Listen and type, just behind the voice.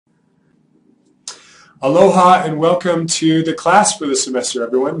Aloha and welcome to the class for the semester,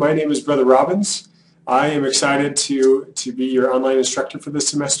 everyone. My name is Brother Robbins. I am excited to be your online instructor for this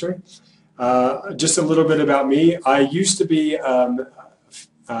semester. Just a little bit about me. I used to be a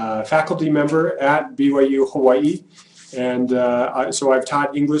faculty member at BYU Hawaii, and so I've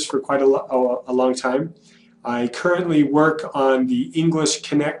taught English for quite a long time. I currently work on the English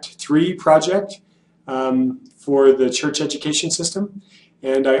Connect 3 project for the church education system.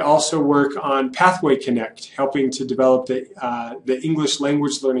 And I also work on Pathway Connect, helping to develop the English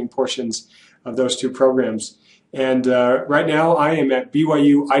language learning portions of those two programs. And right now I am at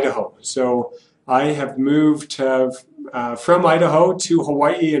BYU, Idaho. So I have moved from Idaho to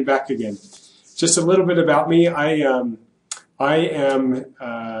Hawaii and back again. Just a little bit about me. I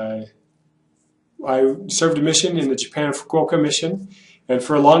served a mission in the Japan Fukuoka mission. And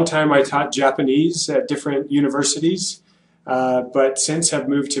for a long time I taught Japanese at different universities. But since have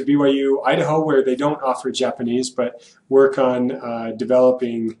moved to BYU, Idaho, where they don't offer Japanese, but work on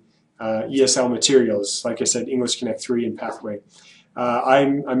developing ESL materials, like I said, English Connect 3 and Pathway.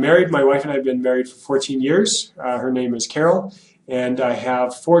 I'm married. My wife and I have been married for 14 years. Her name is Carol, and I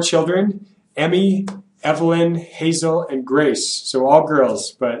have 4 children, Emmy, Evelyn, Hazel, and Grace. So all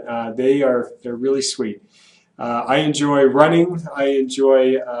girls, but they're really sweet. I enjoy running. I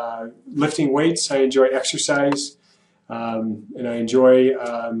enjoy lifting weights. I enjoy exercise. And I enjoy,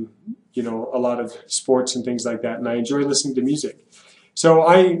 a lot of sports and things like that, and I enjoy listening to music. So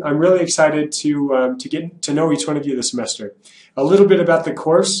I'm really excited to get to know each one of you this semester. A little bit about the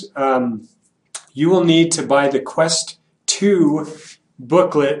course. You will need to buy the Quest 2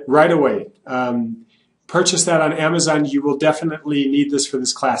 booklet right away. Purchase that on Amazon. You will definitely need this for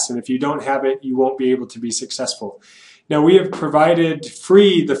this class, and if you don't have it, you won't be able to be successful. Now, we have provided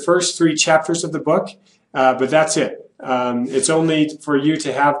free the first 3 chapters of the book, but that's it. It's only for you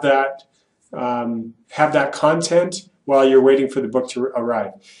to have that content while you're waiting for the book to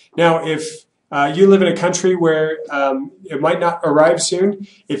arrive. Now, if you live in a country where it might not arrive soon,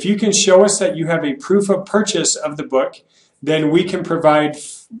 if you can show us that you have a proof of purchase of the book, then we can provide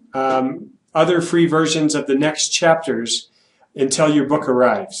other free versions of the next chapters until your book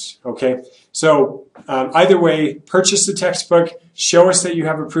arrives. Okay? So either way, purchase the textbook, show us that you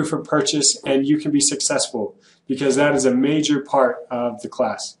have a proof of purchase, and you can be successful, because that is a major part of the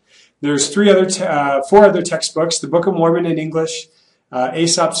class. There's 4 other textbooks: the Book of Mormon in English,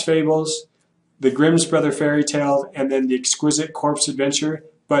 Aesop's Fables, the Grimm's Brother Fairy Tale, and then the Exquisite Corpse Adventure.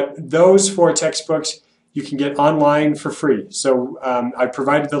 But those 4 textbooks you can get online for free. So I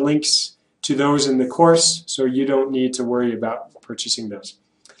provided the links to those in the course, so you don't need to worry about purchasing those.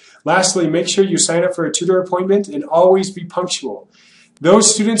 Lastly, make sure you sign up for a tutor appointment and always be punctual.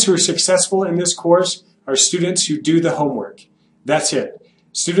 Those students who are successful in this course are students who do the homework. That's it.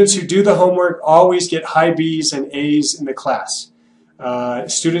 Students who do the homework always get high B's and A's in the class.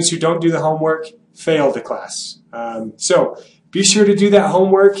 Students who don't do the homework fail the class. So be sure to do that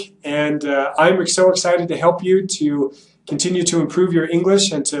homework, and I'm so excited to help you to continue to improve your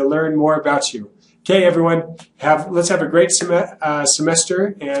English and to learn more about you. Okay, everyone, let's have a great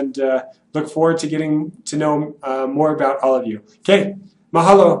semester, and look forward to getting to know more about all of you. Okay,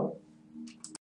 mahalo.